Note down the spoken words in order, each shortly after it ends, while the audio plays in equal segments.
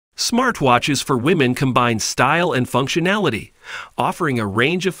Smartwatches for women combine style and functionality, offering a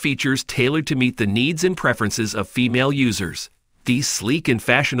range of features tailored to meet the needs and preferences of female users. These sleek and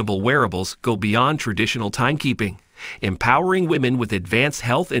fashionable wearables go beyond traditional timekeeping, empowering women with advanced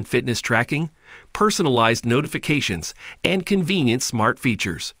health and fitness tracking, personalized notifications, and convenient smart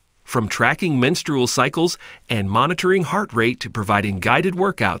features. From tracking menstrual cycles and monitoring heart rate to providing guided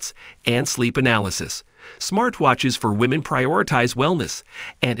workouts and sleep analysis, smartwatches for women prioritize wellness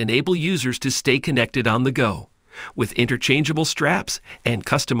and enable users to stay connected on the go. With interchangeable straps and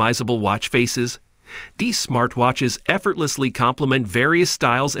customizable watch faces, these smartwatches effortlessly complement various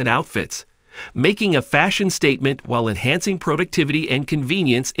styles and outfits, making a fashion statement while enhancing productivity and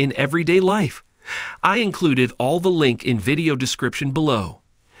convenience in everyday life. I included all the link in video description below.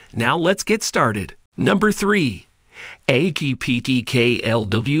 Now let's get started. Number 3. AGPTEK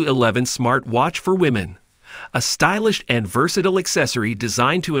LW11 Smartwatch for Women. A stylish and versatile accessory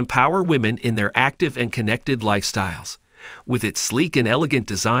designed to empower women in their active and connected lifestyles. With its sleek and elegant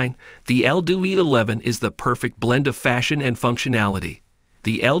design, the LW11 is the perfect blend of fashion and functionality.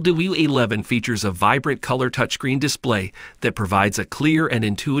 The LW11 features a vibrant color touchscreen display that provides a clear and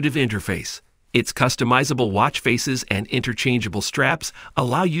intuitive interface. Its customizable watch faces and interchangeable straps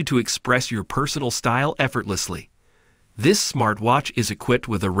allow you to express your personal style effortlessly. This smartwatch is equipped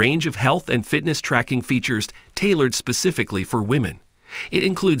with a range of health and fitness tracking features tailored specifically for women. It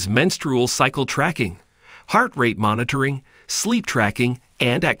includes menstrual cycle tracking, heart rate monitoring, sleep tracking,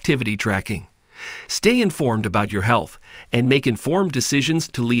 and activity tracking. Stay informed about your health and make informed decisions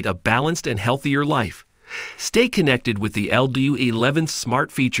to lead a balanced and healthier life. Stay connected with the LW11's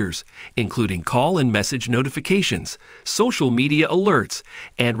smart features, including call and message notifications, social media alerts,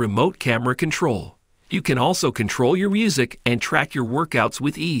 and remote camera control. You can also control your music and track your workouts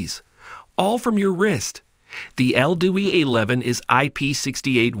with ease, all from your wrist. The LW11 is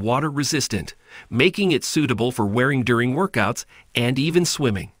IP68 water resistant, making it suitable for wearing during workouts and even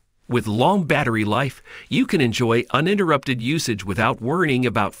swimming. With long battery life, you can enjoy uninterrupted usage without worrying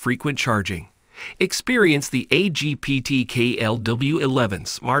about frequent charging. Experience the AGPTEK LW11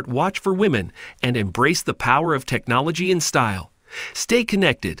 smartwatch for women and embrace the power of technology and style. Stay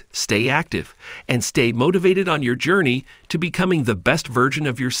connected, stay active, and stay motivated on your journey to becoming the best version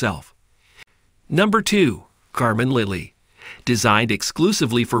of yourself. Number 2. Garmin Lily. Designed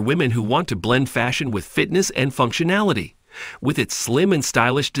exclusively for women who want to blend fashion with fitness and functionality. With its slim and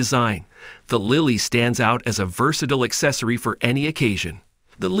stylish design, the Lily stands out as a versatile accessory for any occasion.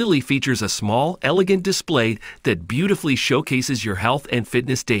 The Lily features a small, elegant display that beautifully showcases your health and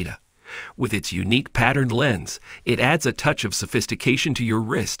fitness data. With its unique patterned lens, it adds a touch of sophistication to your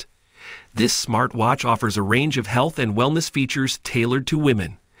wrist. This smartwatch offers a range of health and wellness features tailored to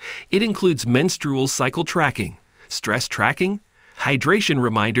women. It includes menstrual cycle tracking, stress tracking, hydration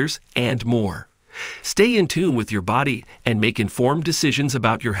reminders, and more. Stay in tune with your body and make informed decisions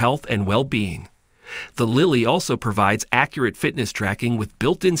about your health and well-being. The Lily also provides accurate fitness tracking with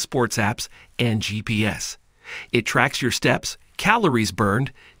built-in sports apps and GPS. It tracks your steps, calories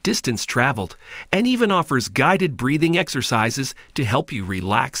burned, distance traveled, and even offers guided breathing exercises to help you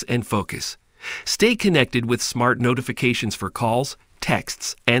relax and focus. Stay connected with smart notifications for calls,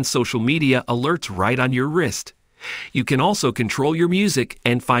 texts, and social media alerts right on your wrist. You can also control your music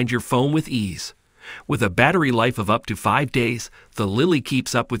and find your phone with ease. With a battery life of up to 5 days, the Lily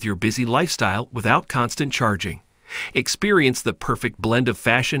keeps up with your busy lifestyle without constant charging. Experience the perfect blend of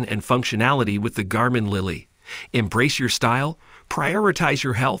fashion and functionality with the Garmin Lily. Embrace your style, prioritize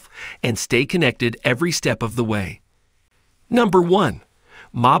your health, and stay connected every step of the way. Number 1.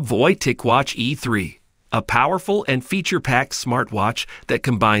 Voi Tic Watch E3. A powerful and feature-packed smartwatch that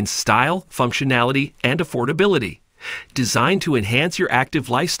combines style, functionality, and affordability. Designed to enhance your active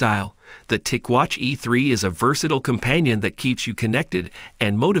lifestyle, the Tic Watch E3 is a versatile companion that keeps you connected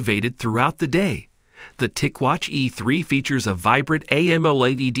and motivated throughout the day. The Tic Watch E3 features a vibrant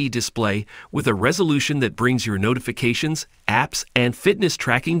AMOLED display with a resolution that brings your notifications, apps, and fitness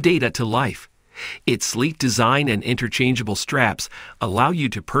tracking data to life. Its sleek design and interchangeable straps allow you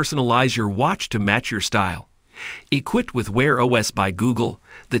to personalize your watch to match your style. Equipped with Wear OS by Google,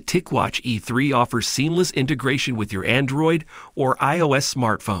 the Tic Watch E3 offers seamless integration with your Android or iOS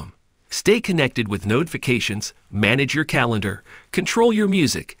smartphone. Stay connected with notifications, manage your calendar, control your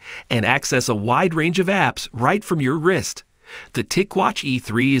music, and access a wide range of apps right from your wrist. The Tic Watch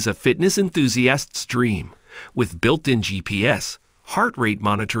E3 is a fitness enthusiast's dream, with built-in GPS, heart rate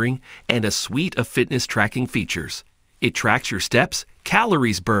monitoring, and a suite of fitness tracking features. It tracks your steps,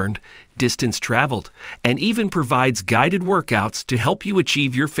 calories burned, distance traveled, and even provides guided workouts to help you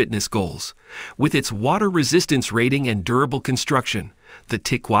achieve your fitness goals. With its water resistance rating and durable construction, The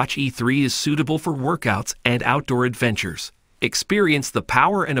Tic Watch E3 is suitable for workouts and outdoor adventures. Experience the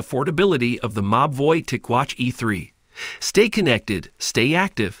power and affordability of the Voi Tic Watch E3. Stay connected, stay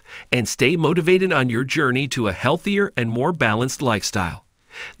active, and stay motivated on your journey to a healthier and more balanced lifestyle.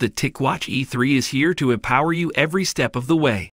 The Tic Watch E3 is here to empower you every step of the way.